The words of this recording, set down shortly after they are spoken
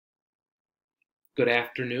Good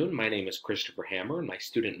afternoon. My name is Christopher Hammer, and my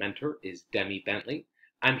student mentor is Demi Bentley.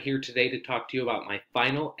 I'm here today to talk to you about my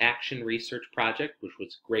final action research project, which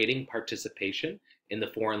was grading participation in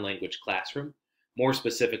the foreign language classroom. More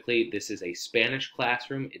specifically, this is a Spanish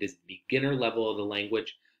classroom. It is the beginner level of the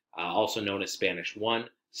language, also known as Spanish 1.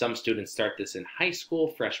 Some students start this in high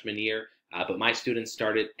school, freshman year, but my students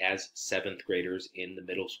started as seventh graders in the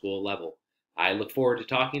middle school level. I look forward to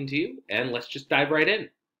talking to you, and let's just dive right in.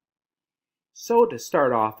 So to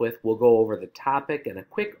start off with, we'll go over the topic and a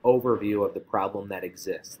quick overview of the problem that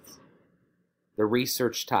exists. The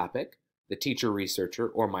research topic, the teacher researcher,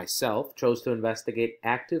 or myself, chose to investigate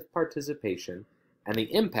active participation and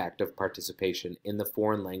the impact of participation in the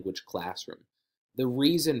foreign language classroom. The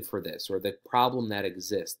reason for this, or the problem that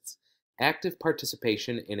exists, active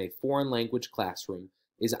participation in a foreign language classroom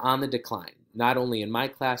is on the decline, not only in my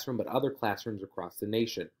classroom, but other classrooms across the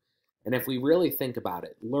nation. And if we really think about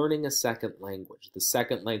it, learning a second language, the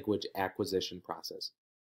second language acquisition process,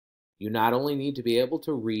 you not only need to be able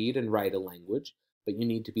to read and write a language, but you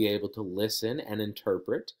need to be able to listen and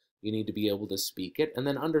interpret. You need to be able to speak it and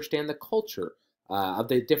then understand the culture of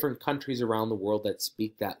the different countries around the world that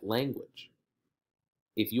speak that language.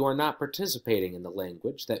 If you are not participating in the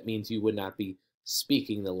language, that means you would not be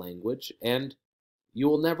speaking the language, and you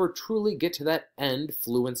will never truly get to that end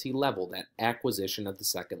fluency level, that acquisition of the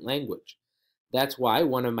second language. That's why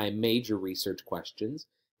one of my major research questions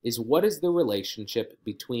is, what is the relationship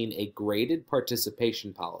between a graded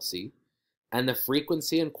participation policy and the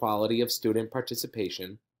frequency and quality of student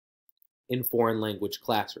participation in foreign language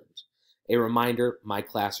classrooms? A reminder, my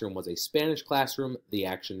classroom was a Spanish classroom. The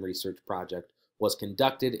action research project was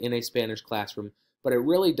conducted in a Spanish classroom, but it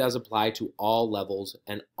really does apply to all levels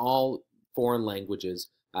and all foreign languages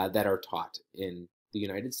that are taught in the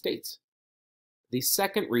United States. The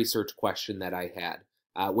second research question that I had,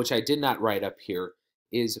 which I did not write up here,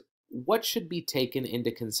 is what should be taken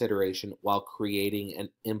into consideration while creating and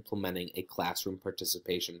implementing a classroom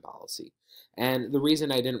participation policy? And the reason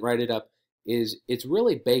I didn't write it up is it's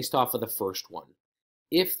really based off of the first one.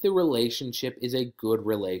 If the relationship is a good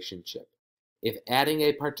relationship, if adding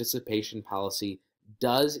a participation policy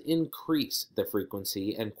does increase the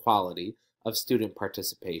frequency and quality of student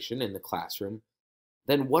participation in the classroom,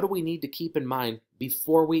 then what do we need to keep in mind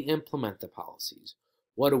before we implement the policies?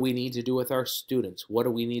 What do we need to do with our students? What do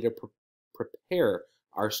we need to prepare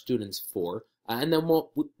our students for? And then what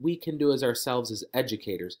we can do as ourselves as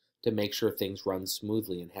educators to make sure things run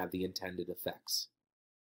smoothly and have the intended effects.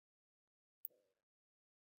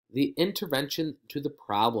 The intervention to the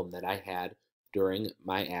problem that I had during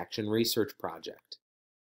my action research project.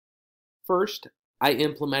 First, I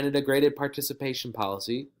implemented a graded participation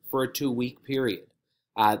policy for a 2-week period.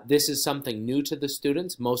 This is something new to the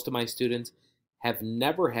students. Most of my students have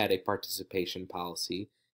never had a participation policy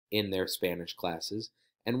in their Spanish classes,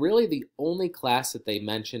 and really the only class that they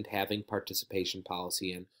mentioned having participation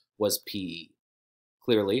policy in was PE.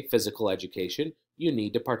 Clearly, physical education, you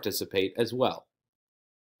need to participate as well.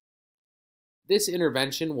 This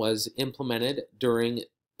intervention was implemented during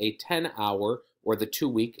a 10-hour or the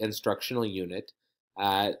 2-week instructional unit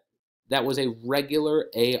that was a regular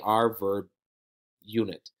AR verb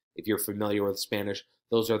unit. If you're familiar with Spanish,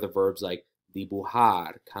 those are the verbs like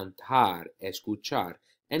dibujar, cantar, escuchar,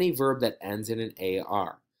 any verb that ends in an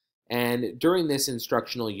AR. And during this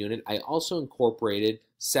instructional unit, I also incorporated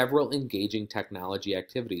several engaging technology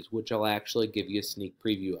activities, which I'll actually give you a sneak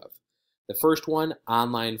preview of. The first one,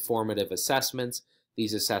 online formative assessments.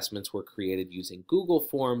 These assessments were created using Google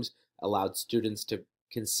Forms, allowed students to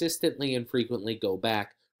consistently and frequently go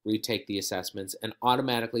back, retake the assessments, and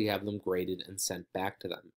automatically have them graded and sent back to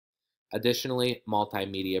them. Additionally,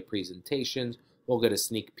 multimedia presentations. We'll get a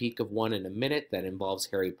sneak peek of one in a minute that involves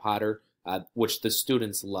Harry Potter, which the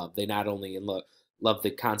students love. They not only love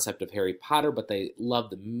the concept of Harry Potter, but they love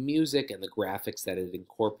the music and the graphics that it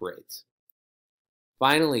incorporates.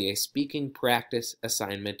 Finally, a speaking practice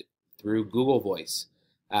assignment through Google Voice.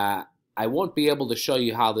 I won't be able to show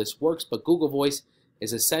you how this works, but Google Voice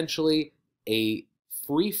is essentially a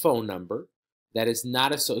free phone number that is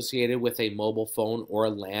not associated with a mobile phone or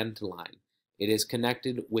a landline. It is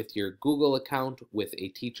connected with your Google account, with a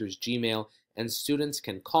teacher's Gmail, and students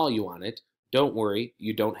can call you on it. Don't worry,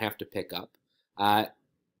 you don't have to pick up.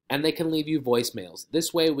 And they can leave you voicemails.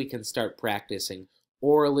 This way we can start practicing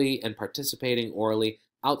orally and participating orally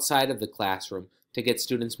outside of the classroom to get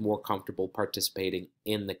students more comfortable participating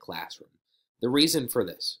in the classroom. The reason for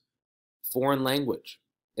this, foreign language.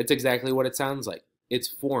 It's exactly what it sounds like. It's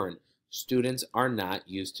foreign. Students are not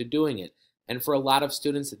used to doing it. And for a lot of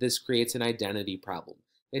students, this creates an identity problem.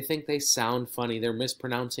 They think they sound funny, they're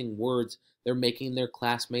mispronouncing words, they're making their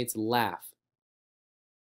classmates laugh.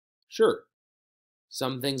 Sure,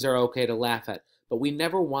 some things are okay to laugh at, but we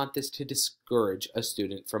never want this to discourage a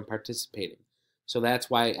student from participating. So that's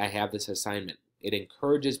why I have this assignment. It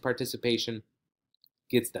encourages participation,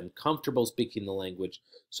 gets them comfortable speaking the language,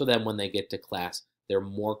 so then when they get to class, they're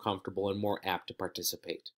more comfortable and more apt to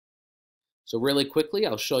participate. So really quickly,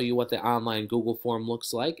 I'll show you what the online Google form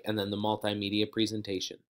looks like and then the multimedia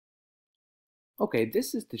presentation. Okay,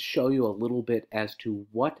 this is to show you a little bit as to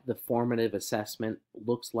what the formative assessment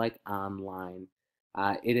looks like online.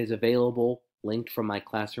 It is available, linked from my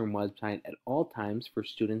classroom website at all times for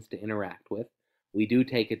students to interact with. We do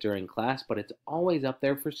take it during class, but it's always up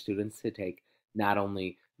there for students to take not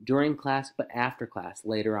only during class, but after class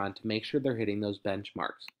later on to make sure they're hitting those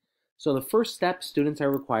benchmarks. So the first step, students are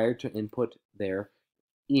required to input their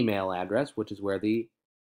email address, which is where the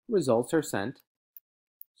results are sent.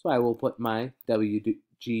 So I will put my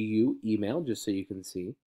WGU email just so you can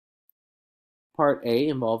see. Part A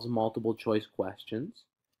involves multiple choice questions.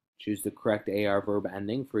 Choose the correct AR verb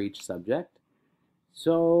ending for each subject.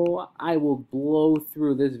 So I will blow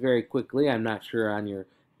through this very quickly. I'm not sure on your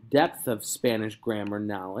depth of Spanish grammar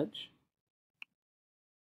knowledge.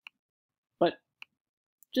 But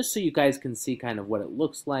just so you guys can see kind of what it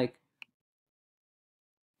looks like,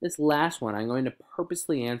 this last one, I'm going to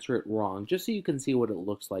purposely answer it wrong, just so you can see what it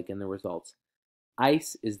looks like in the results.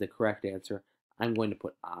 Ice is the correct answer. I'm going to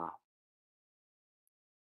put ah.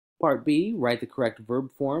 Part B, write the correct verb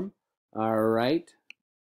form. All right.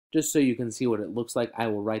 Just so you can see what it looks like, I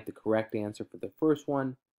will write the correct answer for the first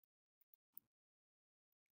one.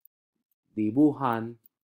 Dibujan.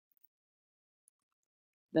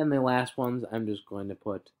 Then the last ones, I'm just going to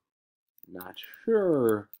put not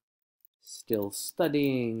sure, still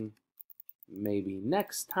studying, maybe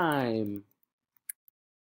next time,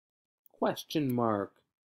 question mark,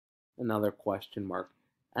 another question mark,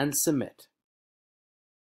 and submit.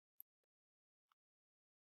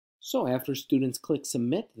 So after students click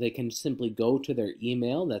submit, they can simply go to their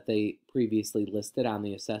email that they previously listed on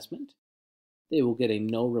the assessment. They will get a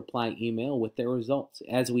no reply email with their results.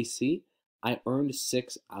 As we see, I earned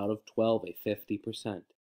 6 out of 12, a 50%.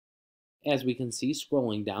 As we can see,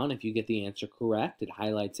 scrolling down, if you get the answer correct, it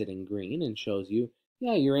highlights it in green and shows you,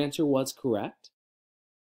 yeah, your answer was correct.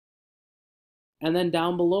 And then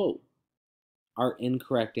down below, our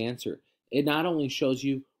incorrect answer. It not only shows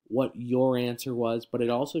you what your answer was, but it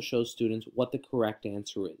also shows students what the correct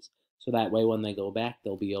answer is. So that way when they go back,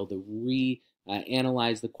 they'll be able to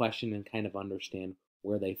analyze the question and kind of understand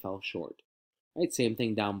where they fell short. Right, same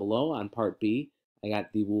thing down below on part B. I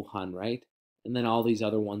got the Wuhan right. And then all these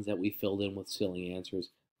other ones that we filled in with silly answers,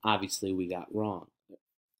 obviously we got wrong.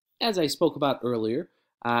 As I spoke about earlier,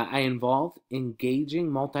 I involved engaging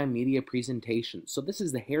multimedia presentations. So this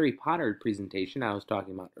is the Harry Potter presentation I was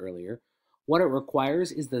talking about earlier. What it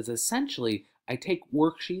requires is that essentially I take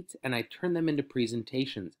worksheets and I turn them into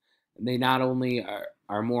presentations. They not only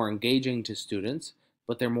are more engaging to students,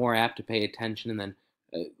 but they're more apt to pay attention and then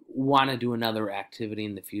want to do another activity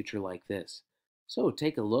in the future like this. So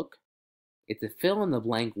take a look. It's a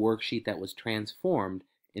fill-in-the-blank worksheet that was transformed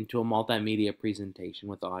into a multimedia presentation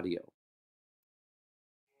with audio.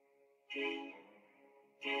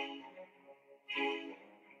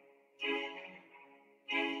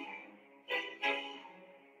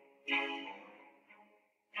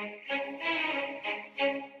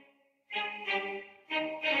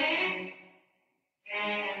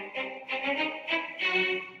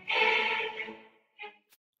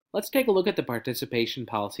 Let's take a look at the participation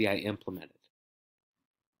policy I implemented.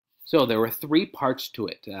 So there were 3 parts to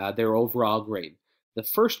it, their overall grade. The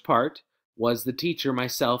first part was the teacher,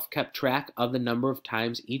 myself, kept track of the number of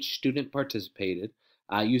times each student participated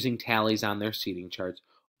using tallies on their seating charts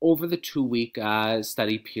over the 2-week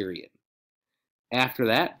study period. After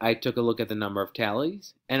that, I took a look at the number of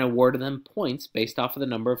tallies and awarded them points based off of the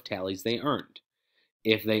number of tallies they earned.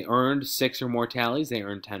 If they earned 6 or more tallies, they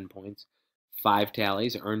earned 10 points. 5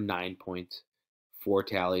 tallies earned 9 points. 4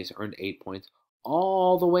 tallies earned 8 points,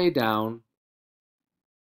 all the way down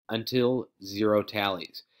until 0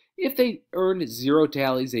 tallies. If they earned 0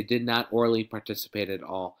 tallies, they did not orally participate at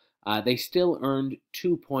all. They still earned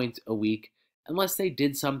 2 points a week unless they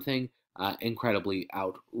did something incredibly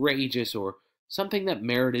outrageous or something that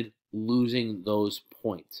merited losing those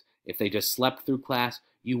points. If they just slept through class,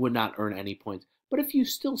 you would not earn any points. But if you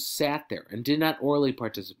still sat there and did not orally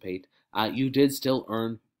participate, you did still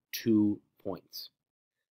earn 2 points.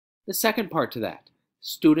 The second part to that,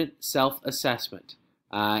 student self-assessment.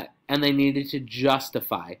 And they needed to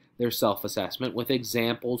justify their self-assessment with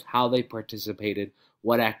examples how they participated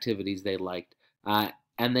what activities they liked,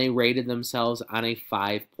 and they rated themselves on a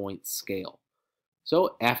 5-point scale.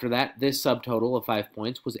 So after that, this subtotal of 5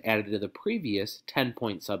 points was added to the previous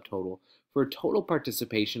 10-point subtotal for a total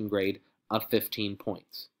participation grade of 15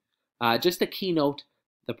 points. Just a keynote,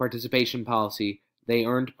 the participation policy, they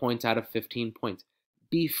earned points out of 15 points.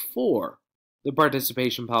 Before the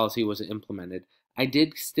participation policy was implemented, I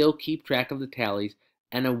did still keep track of the tallies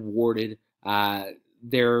and awarded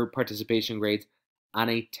their participation grades on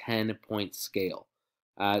a 10-point scale.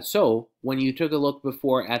 So when you took a look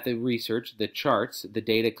before at the research, the charts, the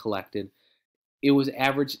data collected, it was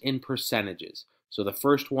averaged in percentages. So the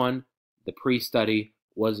first one, the pre-study,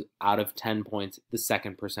 was out of 10 points. The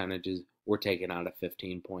second percentages were taken out of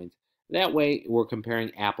 15 points. That way, we're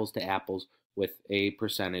comparing apples to apples with a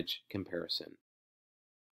percentage comparison.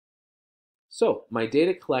 So, my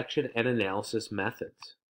data collection and analysis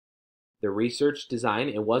methods. The research design,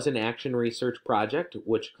 it was an action research project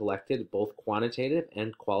which collected both quantitative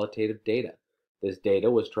and qualitative data. This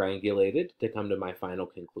data was triangulated to come to my final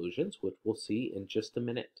conclusions, which we'll see in just a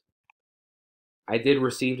minute. I did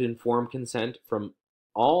receive informed consent from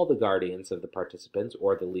all the guardians of the participants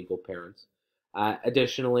or the legal parents.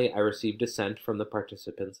 Additionally, I received assent from the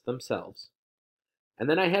participants themselves. And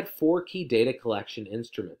then I had 4 key data collection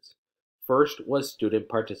instruments. First was student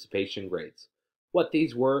participation grades. What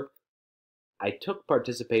these were, I took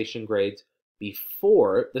participation grades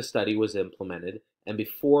before the study was implemented and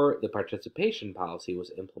before the participation policy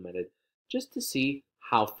was implemented, just to see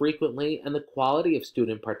how frequently and the quality of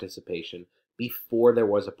student participation before there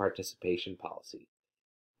was a participation policy.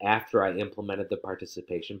 After I implemented the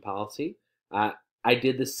participation policy, I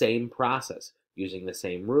did the same process, using the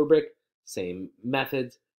same rubric, same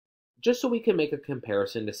methods, just so we can make a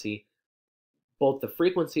comparison to see both the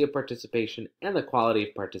frequency of participation and the quality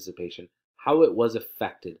of participation, how it was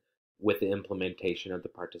affected with the implementation of the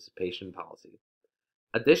participation policy.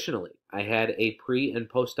 Additionally, I had a pre- and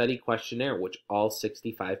post-study questionnaire which all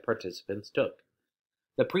 65 participants took.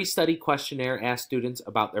 The pre-study questionnaire asked students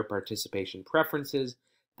about their participation preferences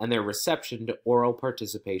and their reception to oral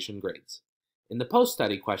participation grades. In the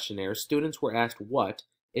post-study questionnaire, students were asked what,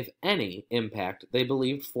 if any, impact they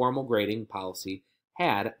believed formal grading policy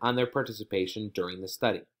had on their participation during the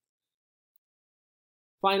study.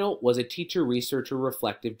 Final was a teacher-researcher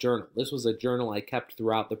reflective journal. This was a journal I kept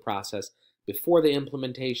throughout the process, before the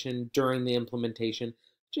implementation, during the implementation,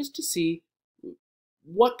 just to see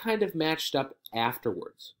what kind of matched up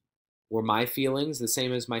afterwards. Were my feelings the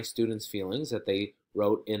same as my students' feelings that they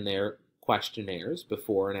wrote in their questionnaires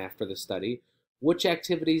before and after the study? Which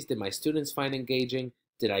activities did my students find engaging?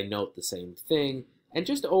 Did I note the same thing? And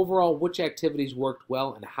just overall, which activities worked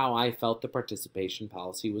well and how I felt the participation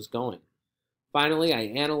policy was going. Finally, I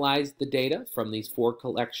analyzed the data from these 4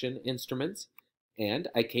 collection instruments, and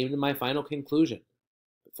I came to my final conclusion.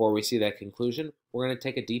 Before we see that conclusion, we're going to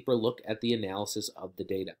take a deeper look at the analysis of the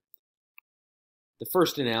data. The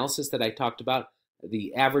first analysis that I talked about,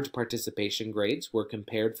 the average participation grades were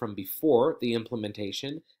compared from before the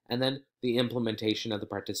implementation and then the implementation of the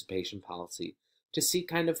participation policy to see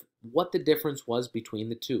kind of what the difference was between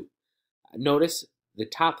the two. Notice the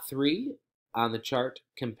top 3 on the chart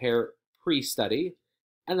compare pre-study,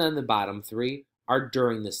 and then the bottom 3 are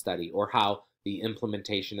during the study, or how the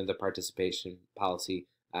implementation of the participation policy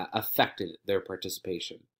affected their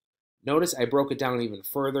participation. Notice I broke it down even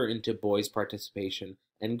further into boys' participation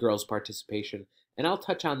and girls' participation, and I'll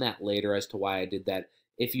touch on that later as to why I did that.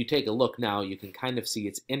 If you take a look now, you can kind of see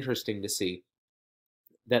it's interesting to see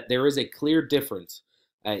that there is a clear difference.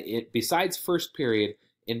 Besides first period,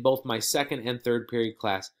 in both my second and third period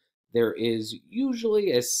class, there is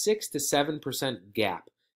usually a 6 to 7% gap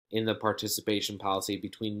in the participation policy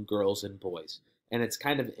between girls and boys. And it's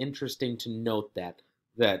kind of interesting to note that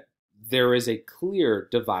there is a clear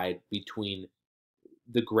divide between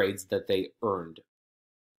the grades that they earned,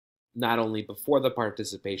 not only before the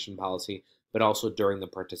participation policy, but also during the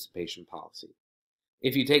participation policy.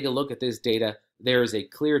 If you take a look at this data, there is a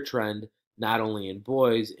clear trend, not only in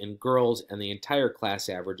boys, in girls, and the entire class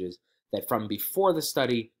averages, that from before the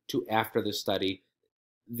study to after the study,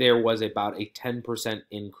 there was about a 10%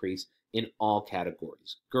 increase in all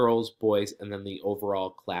categories, girls, boys, and then the overall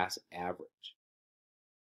class average.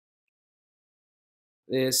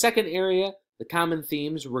 The second area, the common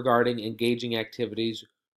themes regarding engaging activities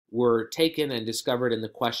were taken and discovered in the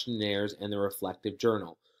questionnaires and the reflective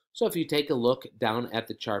journal. So if you take a look down at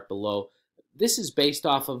the chart below, this is based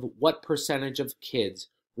off of what percentage of kids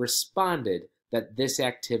responded that this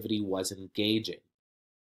activity was engaging.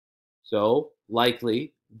 So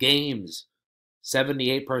likely games,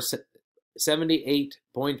 78%,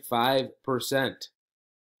 78.5%.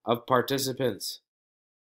 of participants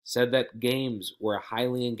said that games were a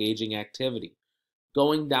highly engaging activity.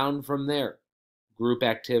 Going down from there, group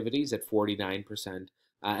activities at 49%,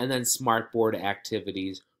 and then smartboard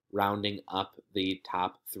activities rounding up the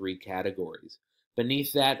top three categories.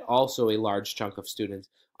 Beneath that, also a large chunk of students,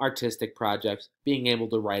 artistic projects, being able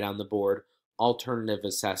to write on the board, alternative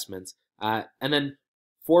assessments, and then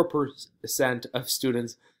 4% of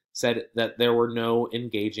students said that there were no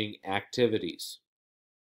engaging activities.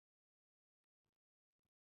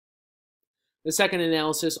 The second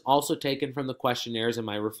analysis, also taken from the questionnaires in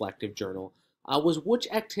my reflective journal, was which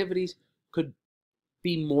activities could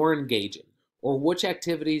be more engaging or which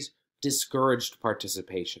activities discouraged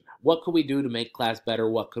participation. What could we do to make class better?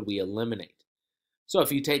 What could we eliminate? So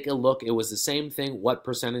if you take a look, it was the same thing. What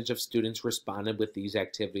percentage of students responded with these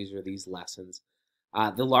activities or these lessons?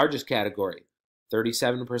 The largest category,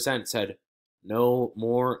 37%, said no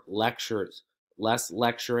more lectures, less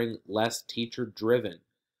lecturing, less teacher-driven.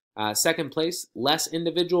 Second place, less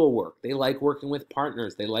individual work. They like working with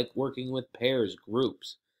partners. They like working with pairs,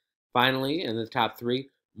 groups. Finally, in the top three,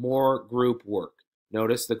 more group work.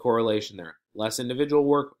 Notice the correlation there. Less individual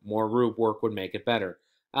work, more group work would make it better.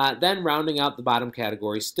 Then rounding out the bottom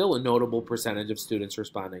category, still a notable percentage of students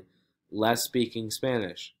responding, less speaking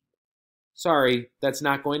Spanish. Sorry, that's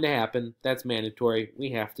not going to happen. That's mandatory.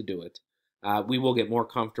 We have to do it. We will get more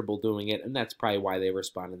comfortable doing it, and that's probably why they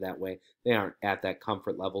responded that way. They aren't at that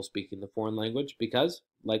comfort level speaking the foreign language because,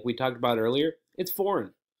 like we talked about earlier, it's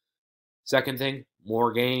foreign. Second thing,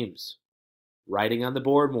 more games. Writing on the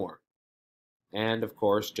board more. And, of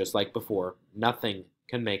course, just like before, nothing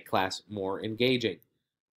can make class more engaging.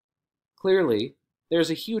 Clearly,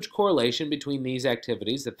 there's a huge correlation between these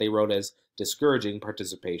activities that they wrote as discouraging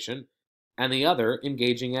participation and the other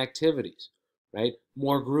engaging activities, right?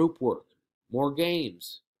 More group work, more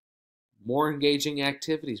games, more engaging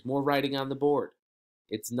activities, more writing on the board.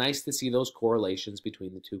 It's nice to see those correlations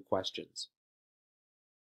between the two questions.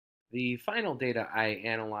 The final data I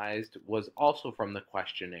analyzed was also from the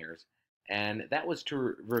questionnaires, and that was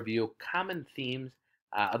to review common themes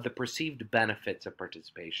of the perceived benefits of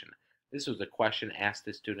participation. This was a question asked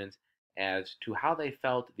to students as to how they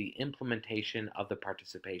felt the implementation of the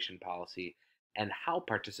participation policy and how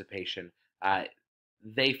participation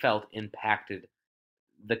they felt impacted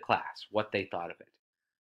the class, what they thought of it.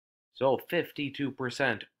 So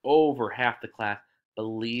 52%, over half the class,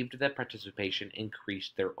 believed that participation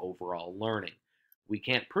increased their overall learning. We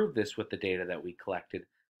can't prove this with the data that we collected,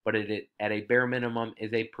 but it at a bare minimum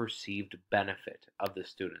is a perceived benefit of the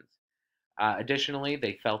students. Additionally,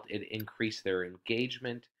 they felt it increased their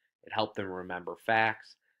engagement, it helped them remember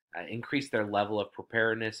facts, increased their level of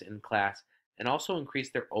preparedness in class, and also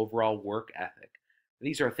increased their overall work ethic.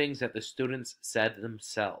 These are things that the students said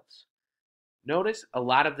themselves. Notice a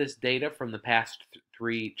lot of this data from the past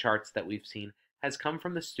three charts that we've seen has come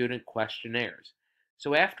from the student questionnaires.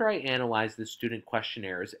 So after I analyzed the student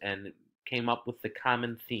questionnaires and came up with the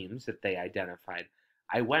common themes that they identified,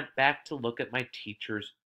 I went back to look at my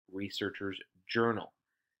teacher's researcher's journal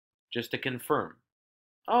just to confirm.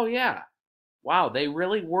 Oh yeah, wow, they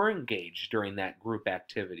really were engaged during that group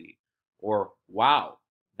activity. Or wow,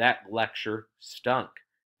 that lecture stunk.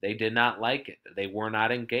 They did not like it. They were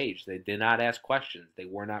not engaged. They did not ask questions. They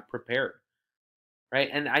were not prepared. Right?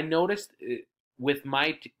 And I noticed with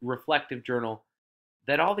my reflective journal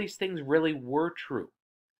that all these things really were true.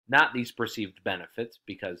 Not these perceived benefits,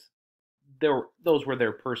 because those were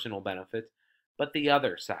their personal benefits, but the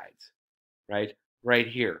other sides, right? Right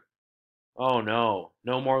here. Oh no,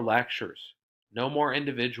 no more lectures, no more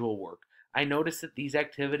individual work. I noticed that these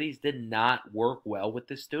activities did not work well with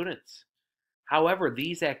the students. However,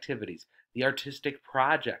 these activities, the artistic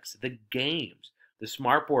projects, the games, the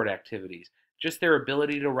smartboard activities, just their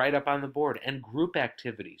ability to write up on the board, and group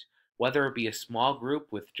activities, whether it be a small group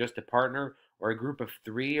with just a partner or a group of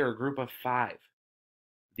 3 or a group of 5.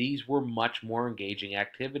 These were much more engaging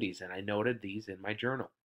activities, and I noted these in my journal.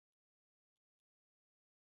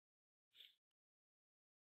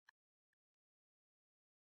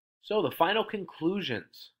 So the final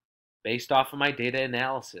conclusions, based off of my data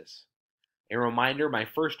analysis. A reminder, my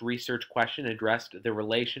first research question addressed the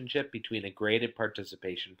relationship between a graded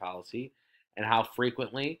participation policy and how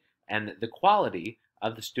frequently and the quality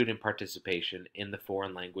of the student participation in the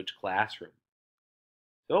foreign language classroom.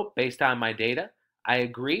 So, based on my data, I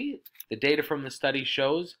agree the data from the study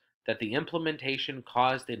shows that the implementation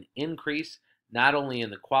caused an increase not only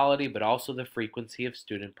in the quality but also the frequency of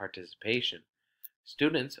student participation.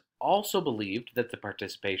 Students also believed that the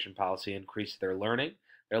participation policy increased their learning,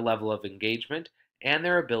 their level of engagement, and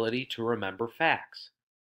their ability to remember facts.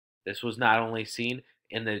 This was not only seen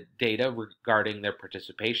in the data regarding their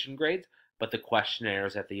participation grades, but the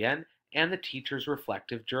questionnaires at the end, and the teacher's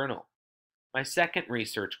reflective journal. My second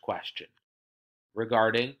research question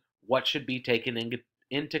regarding what should be taken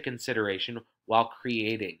into consideration while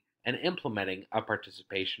creating and implementing a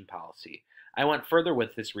participation policy. I went further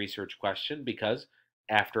with this research question because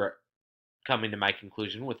after coming to my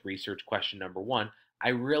conclusion with research question number one, I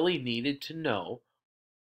really needed to know,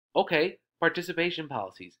 okay, participation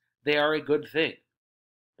policies, they are a good thing,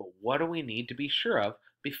 but what do we need to be sure of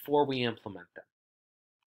before we implement them?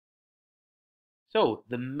 So,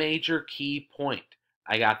 the major key point,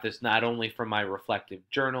 I got this not only from my reflective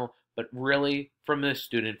journal, but really from the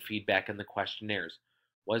student feedback in the questionnaires,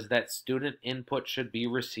 was that student input should be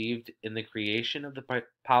received in the creation of the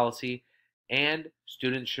policy, and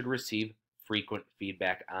students should receive frequent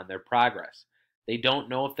feedback on their progress. They don't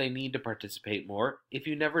know if they need to participate more if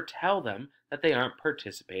you never tell them that they aren't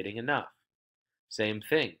participating enough. Same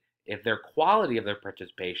thing, if their quality of their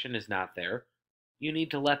participation is not there, you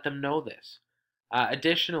need to let them know this.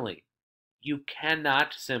 Additionally, you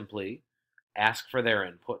cannot simply ask for their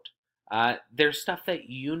input. There's stuff that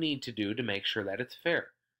you need to do to make sure that it's fair.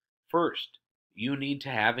 First, you need to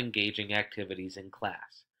have engaging activities in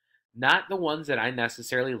class. Not the ones that I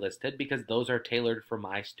necessarily listed because those are tailored for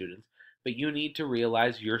my students, but you need to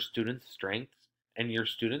realize your students' strengths and your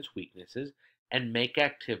students' weaknesses and make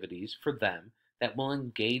activities for them that will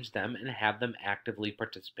engage them and have them actively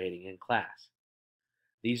participating in class.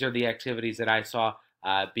 These are the activities that I saw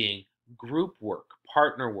being group work,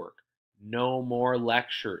 partner work, no more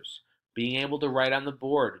lectures, being able to write on the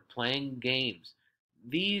board, playing games.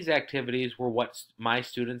 These activities were what my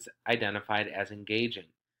students identified as engaging.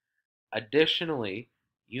 Additionally,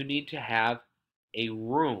 you need to have a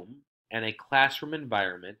room and a classroom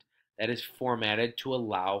environment that is formatted to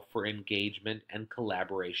allow for engagement and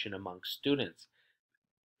collaboration amongst students,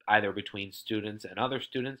 either between students and other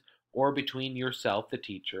students or between yourself, the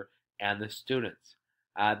teacher, and the students.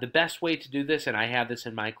 The best way to do this, and I have this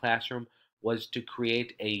in my classroom, was to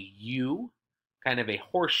create a U, kind of a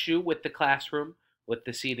horseshoe with the classroom, with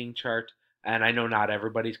the seating chart, and I know not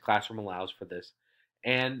everybody's classroom allows for this,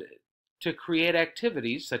 and to create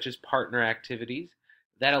activities such as partner activities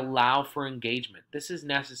that allow for engagement. This is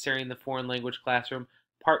necessary in the foreign language classroom.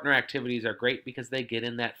 Partner activities are great because they get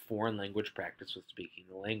in that foreign language practice with speaking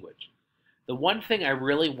the language. The one thing I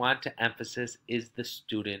really want to emphasize is the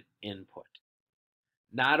student input.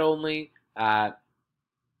 Not only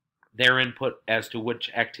their input as to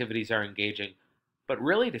which activities are engaging, but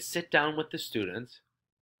really to sit down with the students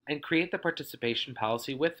and create the participation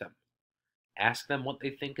policy with them. Ask them what they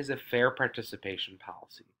think is a fair participation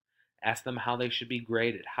policy. Ask them how they should be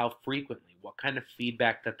graded, how frequently, what kind of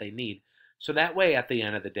feedback that they need. So that way, at the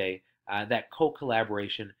end of the day, that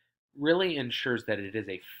co-collaboration really ensures that it is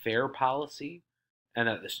a fair policy and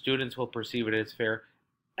that the students will perceive it as fair.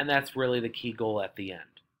 And that's really the key goal at the end.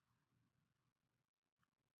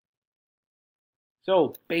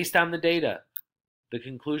 So, based on the data, the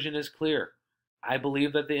conclusion is clear. I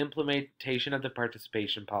believe that the implementation of the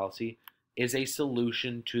participation policy is a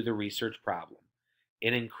solution to the research problem.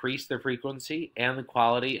 It increased the frequency and the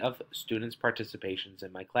quality of students' participations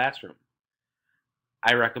in my classroom.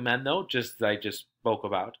 I recommend, though, just as I just spoke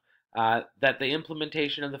about, that the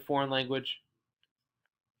implementation of the foreign language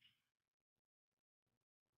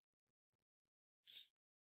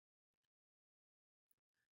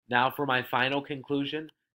Now for my final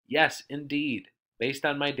conclusion, yes, indeed, based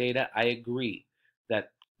on my data, I agree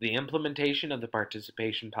that the implementation of the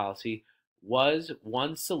participation policy was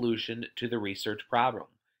one solution to the research problem.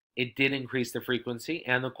 It did increase the frequency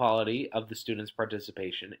and the quality of the students'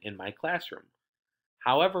 participation in my classroom.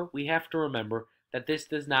 However, we have to remember that this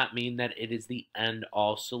does not mean that it is the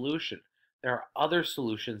end-all solution. There are other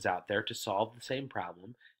solutions out there to solve the same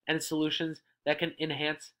problem and solutions that can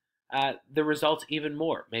enhance the results even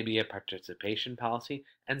more, maybe a participation policy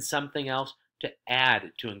and something else to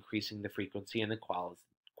add to increasing the frequency and the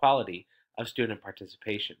quality of student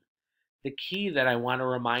participation. The key that I want to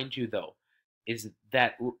remind you, though, is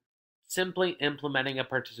that simply implementing a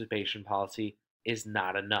participation policy is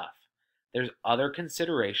not enough. There's other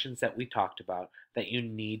considerations that we talked about that you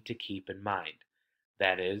need to keep in mind.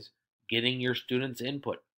 That is, getting your students'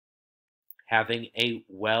 input, having a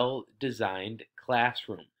well-designed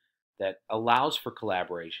classroom that allows for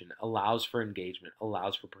collaboration, allows for engagement,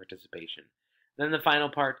 allows for participation. Then the final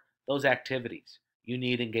part, those activities. You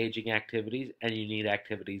need engaging activities, and you need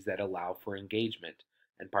activities that allow for engagement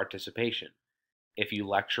and participation. If you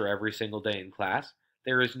lecture every single day in class,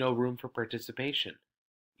 there is no room for participation.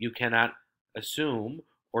 You cannot assume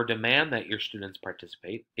or demand that your students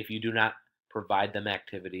participate if you do not provide them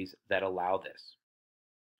activities that allow this.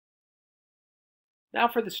 Now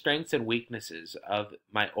for the strengths and weaknesses of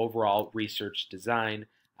my overall research design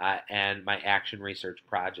and my action research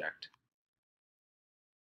project.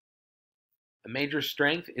 A major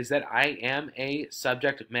strength is that I am a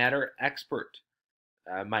subject matter expert.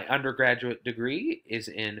 My undergraduate degree is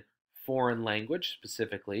in foreign language,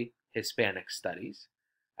 specifically Hispanic studies.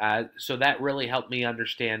 So that really helped me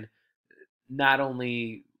understand not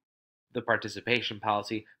only the participation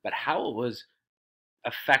policy, but how it was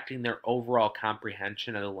affecting their overall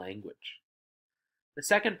comprehension of the language. The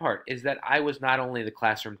second part is that I was not only the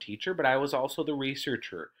classroom teacher, but I was also the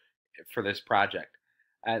researcher for this project.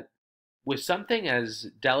 Uh, with something as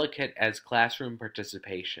delicate as classroom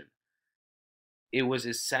participation, it was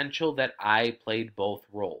essential that I played both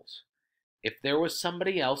roles. If there was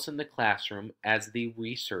somebody else in the classroom as the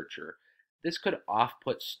researcher, this could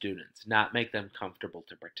off-put students, not make them comfortable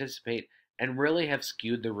to participate, and really have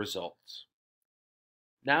skewed the results.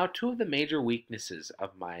 Now, two of the major weaknesses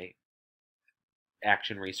of my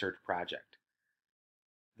action research project: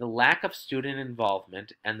 the lack of student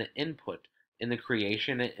involvement and the input in the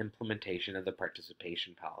creation and implementation of the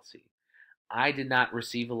participation policy. I did not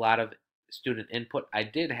receive a lot of student input. I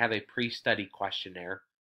did have a pre-study questionnaire,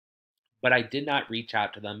 but I did not reach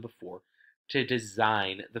out to them before to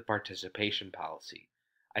design the participation policy.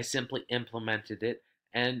 I simply implemented it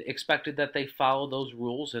and expected that they follow those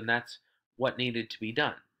rules, and that's what needed to be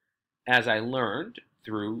done. As I learned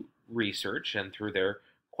through research and through their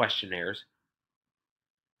questionnaires,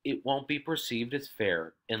 it won't be perceived as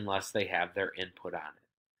fair unless they have their input on it.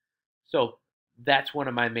 So that's one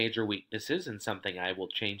of my major weaknesses and something I will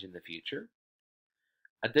change in the future.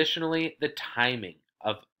 Additionally, the timing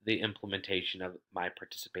of the implementation of my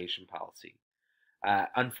participation policy.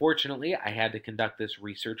 Unfortunately, I had to conduct this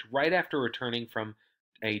research right after returning from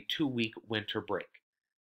a 2-week winter break.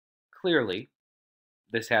 Clearly,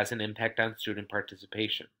 this has an impact on student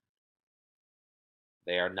participation.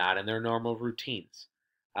 They are not in their normal routines.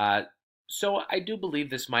 So I do believe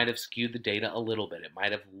this might have skewed the data a little bit. It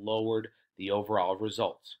might have lowered the overall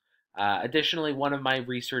results. Additionally, one of my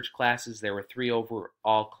research classes, there were 3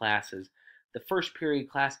 overall classes. The first period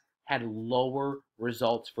class had lower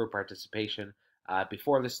results for participation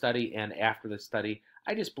before the study and after the study.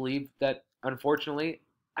 I just believe that, unfortunately,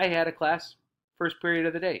 I had a class first period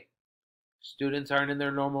of the day. Students aren't in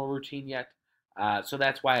their normal routine yet, so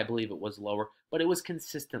that's why I believe it was lower, but it was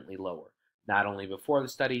consistently lower, not only before the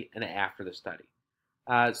study and after the study.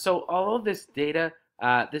 So all of this data,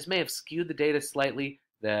 this may have skewed the data slightly,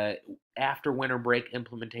 the after winter break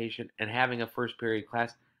implementation and having a first period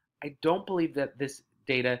class. I don't believe that this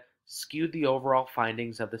data skewed the overall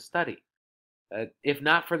findings of the study. If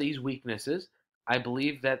not for these weaknesses, I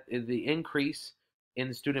believe that the increase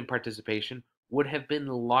in student participation would have been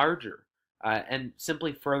larger and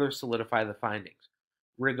simply further solidify the findings.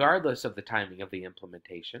 Regardless of the timing of the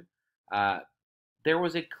implementation, there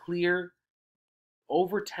was a clear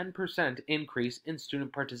over 10% increase in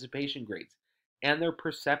student participation grades and their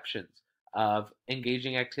perceptions of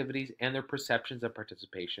engaging activities and their perceptions of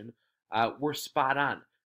participation were spot on.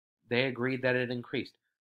 They agreed that it increased.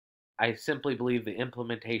 I simply believe the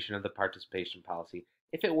implementation of the participation policy,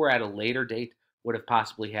 if it were at a later date, would have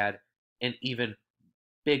possibly had an even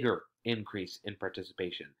bigger increase in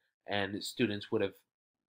participation, and students would have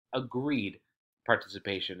agreed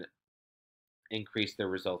participation increased their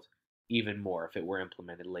results even more if it were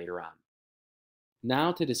implemented later on.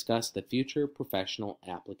 Now to discuss the future professional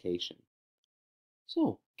application.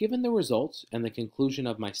 So, given the results and the conclusion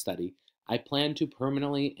of my study, I plan to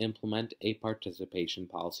permanently implement a participation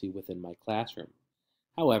policy within my classroom.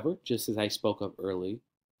 However, just as I spoke of earlier,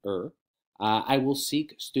 I will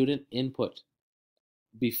seek student input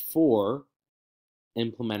before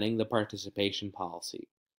implementing the participation policy,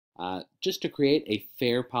 just to create a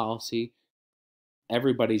fair policy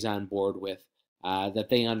everybody's on board with, that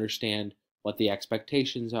they understand what the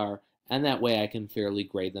expectations are, and that way I can fairly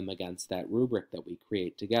grade them against that rubric that we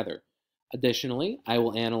create together. Additionally, I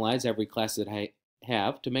will analyze every class that I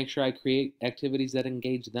have to make sure I create activities that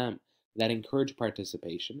engage them, that encourage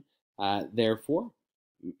participation, therefore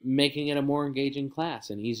making it a more engaging class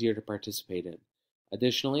and easier to participate in.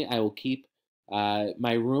 Additionally, I will keep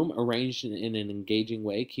my room arranged in an engaging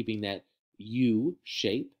way, keeping that U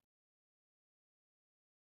shape.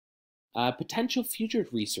 Potential future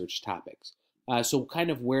research topics. So kind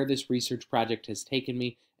of where this research project has taken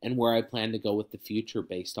me and where I plan to go with the future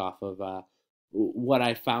based off of what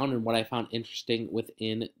I found and what I found interesting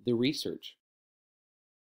within the research.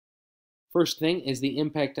 First thing is the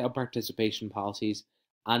impact of participation policies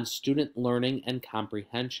on student learning and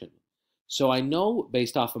comprehension. So I know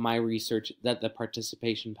based off of my research that the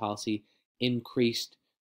participation policy increased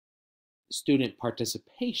student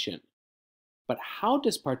participation. But how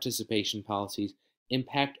does participation policies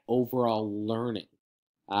impact overall learning?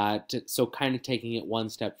 So kind of taking it one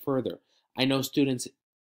step further. I know students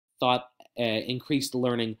thought increased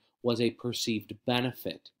learning was a perceived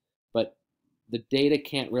benefit, but the data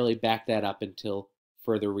can't really back that up until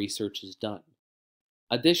further research is done.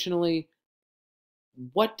 Additionally,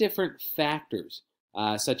 what different factors,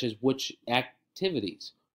 such as which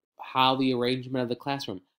activities, how the arrangement of the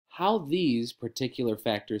classroom, how these particular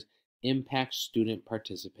factors impact student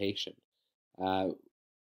participation? Uh,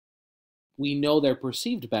 we know their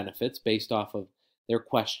perceived benefits based off of their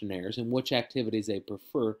questionnaires and which activities they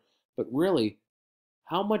prefer, but really,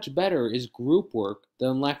 how much better is group work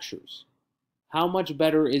than lectures? How much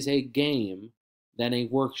better is a game than a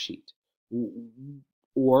worksheet?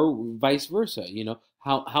 Or vice versa,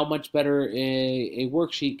 how much better a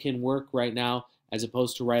worksheet can work right now as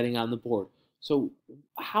opposed to writing on the board. So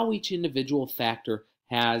how each individual factor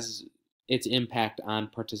has its impact on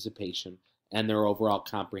participation and their overall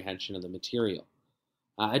comprehension of the material.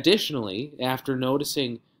 Additionally, after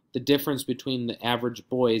noticing the difference between the average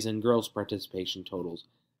boys and girls participation totals,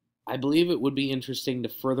 I believe it would be interesting to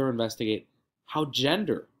further investigate how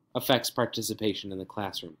gender affects participation in the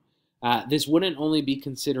classroom. This wouldn't only be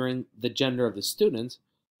considering the gender of the students,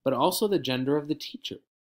 but also the gender of the teacher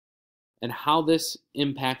and how this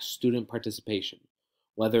impacts student participation,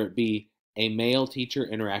 whether it be a male teacher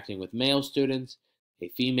interacting with male students, a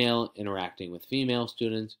female interacting with female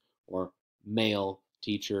students, or male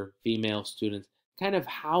teacher, female students, kind of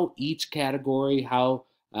how each category, how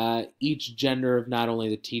each gender of not only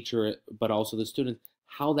the teacher but also the student,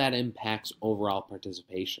 how that impacts overall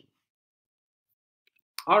participation.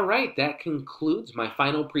 All right, that concludes my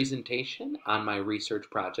final presentation on my research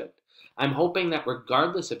project. I'm hoping that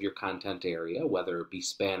regardless of your content area, whether it be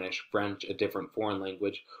Spanish, French, a different foreign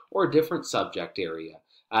language, or a different subject area,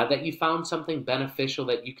 that you found something beneficial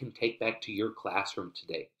that you can take back to your classroom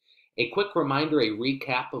today. A quick reminder, a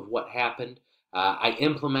recap of what happened. I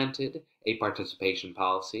implemented a participation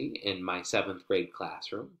policy in my 7th grade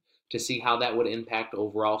classroom to see how that would impact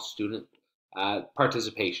overall student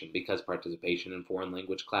participation, because participation in foreign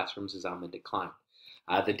language classrooms is on the decline.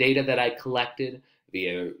 The data that I collected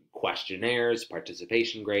via questionnaires,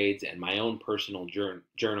 participation grades, and my own personal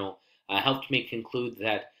journal helped me conclude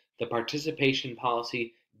that the participation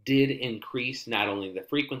policy did increase not only the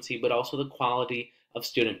frequency but also the quality of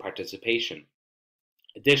student participation.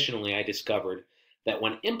 Additionally, I discovered that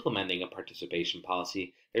when implementing a participation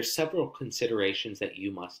policy, there's several considerations that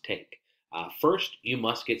you must take. First, you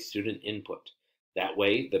must get student input. That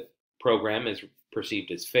way, the program is perceived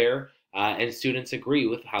as fair and students agree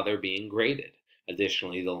with how they're being graded.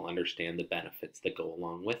 Additionally, they'll understand the benefits that go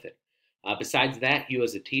along with it. Besides that, you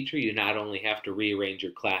as a teacher, you not only have to rearrange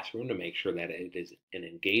your classroom to make sure that it is an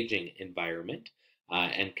engaging environment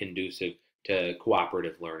and conducive to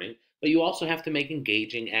cooperative learning, but you also have to make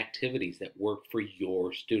engaging activities that work for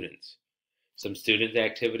your students. Some student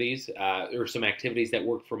activities, or some activities that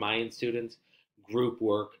work for my students: group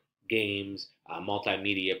work, games,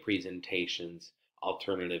 multimedia presentations,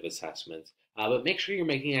 alternative assessments. But make sure you're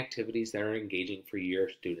making activities that are engaging for your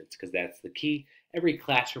students, because that's the key. Every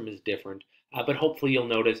classroom is different, but hopefully you'll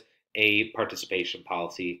notice a participation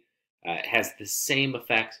policy has the same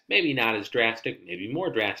effects, maybe not as drastic, maybe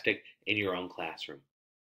more drastic, in your own classroom.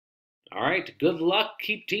 All right, good luck,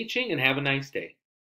 keep teaching, and have a nice day.